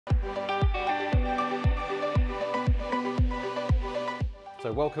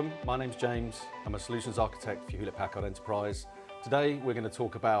So welcome, my name's James. I'm a solutions architect for Hewlett-Packard Enterprise. Today we're going to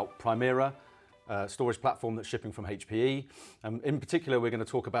talk about Primera, a storage platform that's shipping from HPE. In particular, we're going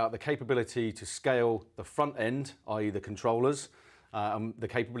to talk about the capability to scale the front end, i.e. the controllers, the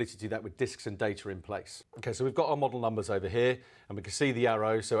capability to do that with disks and data in place. Okay, so we've got our model numbers over here and we can see the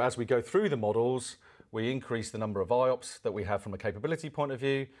arrow. So as we go through the models, we increase the number of IOPS that we have from a capability point of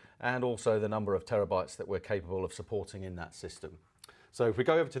view and also the number of terabytes that we're capable of supporting in that system. So if we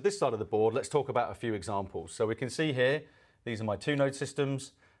go over to this side of the board, let's talk about a few examples. So we can see here, these are my 2-node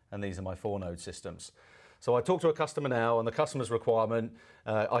systems and these are my 4-node systems. So I talk to a customer now and the customer's requirement,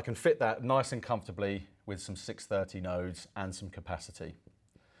 I can fit that nice and comfortably with some 630 nodes and some capacity.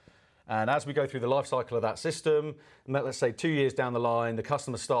 And as we go through the life cycle of that system, let's say 2 years down the line, the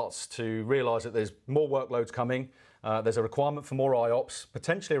customer starts to realize that there's more workloads coming. There's a requirement for more IOPS,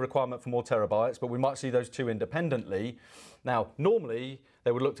 potentially a requirement for more terabytes, but we might see those two independently. Now, normally,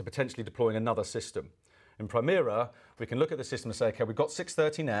 they would look to potentially deploying another system. In Primera, we can look at the system and say, okay, we've got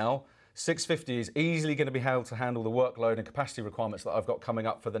 630 now, 650 is easily going to be able to handle the workload and capacity requirements that I've got coming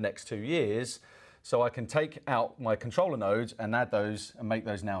up for the next 2 years. So I can take out my controller nodes and add those and make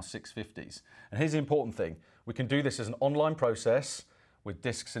those now 650s. And here's the important thing. We can do this as an online process with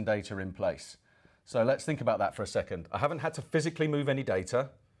disks and data in place. So let's think about that for a second. I haven't had to physically move any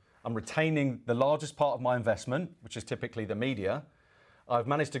data. I'm retaining the largest part of my investment, which is typically the media. I've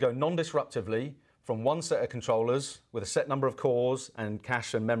managed to go non-disruptively from one set of controllers with a set number of cores and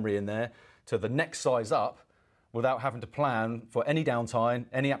cache and memory in there to the next size up without having to plan for any downtime,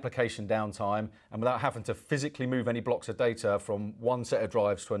 any application downtime, and without having to physically move any blocks of data from one set of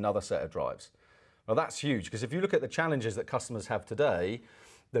drives to another set of drives. Well, that's huge, because if you look at the challenges that customers have today,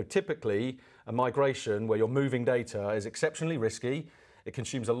 they're typically a migration where you're moving data is exceptionally risky, it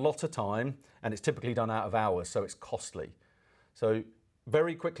consumes a lot of time, and it's typically done out of hours, so it's costly. So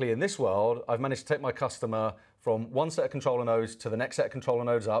very quickly in this world, I've managed to take my customer from one set of controller nodes to the next set of controller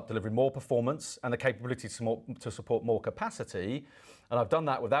nodes up, delivering more performance and the capability to support more capacity. And I've done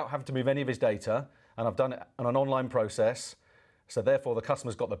that without having to move any of his data, and I've done it on an online process. So therefore, the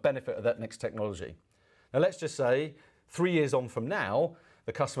customer's got the benefit of that next technology. Now, let's just say 3 years on from now,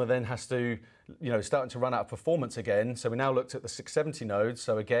 the customer then has to, starting to run out of performance again. So we now looked at the 670 nodes.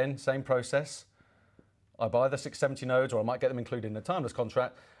 So again, same process. I buy the 670 nodes, or I might get them included in the timeless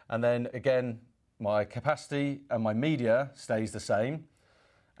contract. And then again, my capacity and my media stays the same.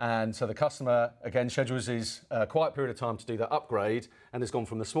 And so the customer, again, schedules his quiet period of time to do that upgrade and has gone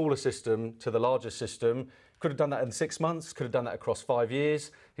from the smaller system to the larger system. Could have done that in 6 months, could have done that across 5 years.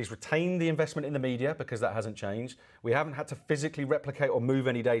 He's retained the investment in the media because that hasn't changed. We haven't had to physically replicate or move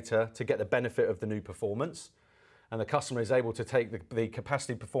any data to get the benefit of the new performance. And the customer is able to take the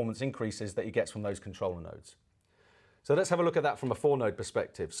capacity performance increases that he gets from those controller nodes. So let's have a look at that from a 4-node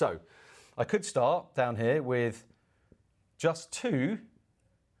perspective. So I could start down here with just 2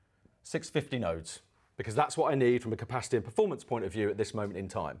 650 nodes, because that's what I need from a capacity and performance point of view at this moment in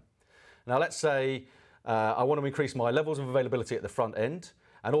time. Now let's say I want to increase my levels of availability at the front end,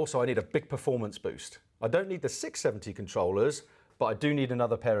 and also I need a big performance boost. I don't need the 670 controllers, but I do need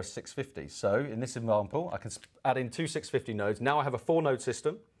another pair of 650s. So in this example, I can add in 2 650 nodes. Now I have a 4-node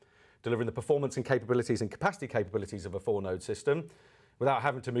system, delivering the performance and capabilities and capacity capabilities of a 4-node system, without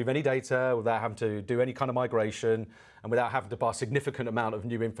having to move any data, without having to do any kind of migration, and without having to buy a significant amount of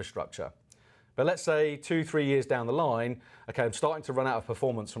new infrastructure. But let's say 2-3 years down the line, okay, I'm starting to run out of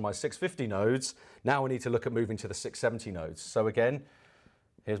performance from my 650 nodes. Now I need to look at moving to the 670 nodes. So again,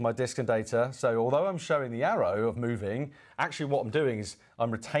 here's my disk and data. So although I'm showing the arrow of moving, actually what I'm doing is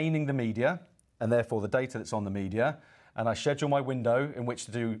I'm retaining the media, and therefore the data that's on the media, and I schedule my window in which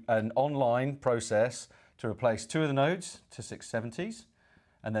to do an online process to replace 2 of the nodes to 670s,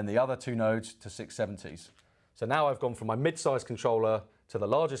 and then the other 2 nodes to 670s. So now I've gone from my mid-sized controller to the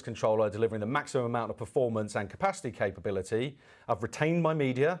largest controller, delivering the maximum amount of performance and capacity capability. I've retained my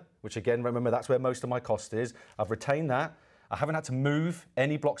media, which again, remember, that's where most of my cost is. I've retained that. I haven't had to move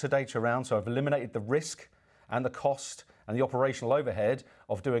any blocks of data around, so I've eliminated the risk and the cost and the operational overhead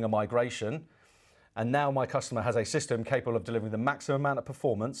of doing a migration. And now my customer has a system capable of delivering the maximum amount of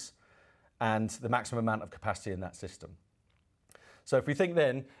performance and the maximum amount of capacity in that system. So if we think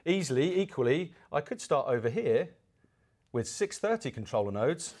then equally, I could start over here with 630 controller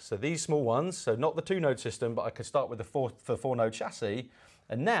nodes. So these small ones, so not the 2-node system, but I could start with the 4-node chassis.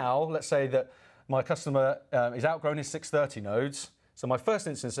 And now let's say that my customer is outgrown his 630 nodes. So my first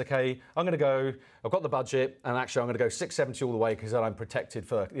instance, okay, I've got the budget, and actually I'm going to go 670 all the way because then I'm protected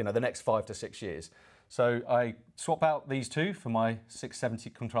for the next 5 to 6 years. So I swap out these 2 for my 670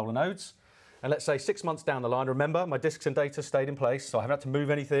 controller nodes. And let's say 6 months down the line, remember my disks and data stayed in place, so I haven't had to move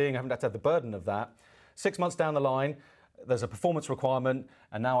anything, I haven't had to have the burden of that. 6 months down the line, there's a performance requirement,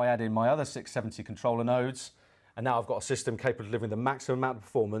 and now I add in my other 670 controller nodes, and now I've got a system capable of delivering the maximum amount of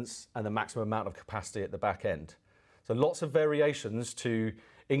performance and the maximum amount of capacity at the back end. So lots of variations to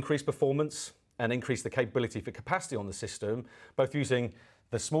increase performance and increase the capability for capacity on the system, both using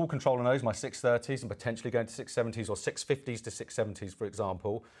the small controller nodes, my 630s, and potentially going to 670s or 650s to 670s, for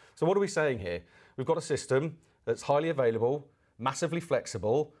example. So what are we saying here? We've got a system that's highly available, massively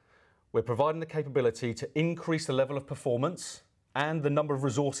flexible. We're providing the capability to increase the level of performance and the number of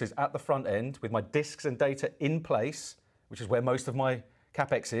resources at the front end with my disks and data in place, which is where most of my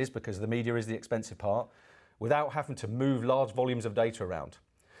CapEx is because the media is the expensive part, without having to move large volumes of data around.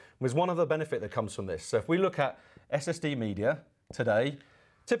 There's one other benefit that comes from this. So if we look at SSD media today,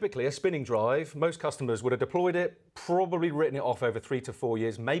 typically a spinning drive, most customers would have deployed it, probably written it off over 3 to 4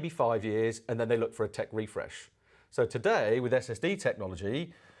 years, maybe 5 years, and then they look for a tech refresh. So today with SSD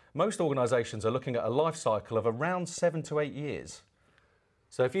technology, most organizations are looking at a life cycle of around 7 to 8 years.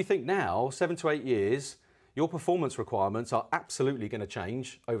 So if you think now, 7 to 8 years, your performance requirements are absolutely going to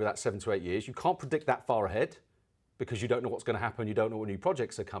change over that 7 to 8 years. You can't predict that far ahead because you don't know what's going to happen, you don't know what new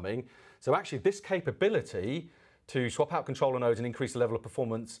projects are coming. So actually this capability to swap out controller nodes and increase the level of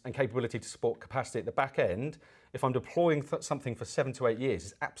performance and capability to support capacity at the back end, if I'm deploying something for 7 to 8 years,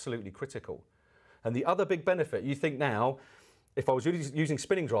 is absolutely critical. And the other big benefit, you think now, if I was using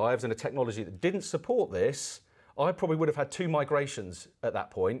spinning drives and a technology that didn't support this, I probably would have had 2 migrations at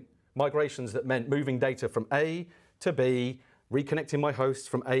that point. Migrations that meant moving data from A to B, reconnecting my hosts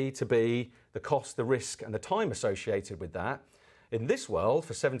from A to B, the cost, the risk, and the time associated with that. In this world,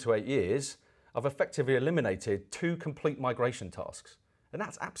 for 7 to 8 years, I've effectively eliminated 2 complete migration tasks. And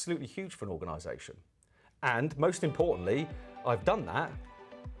that's absolutely huge for an organization. And most importantly, I've done that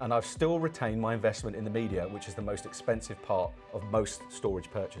and I've still retained my investment in the media, which is the most expensive part of most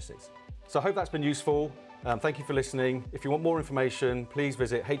storage purchases. So I hope that's been useful. Thank you for listening. If you want more information, please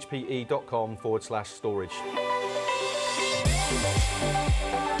visit hpe.com/storage.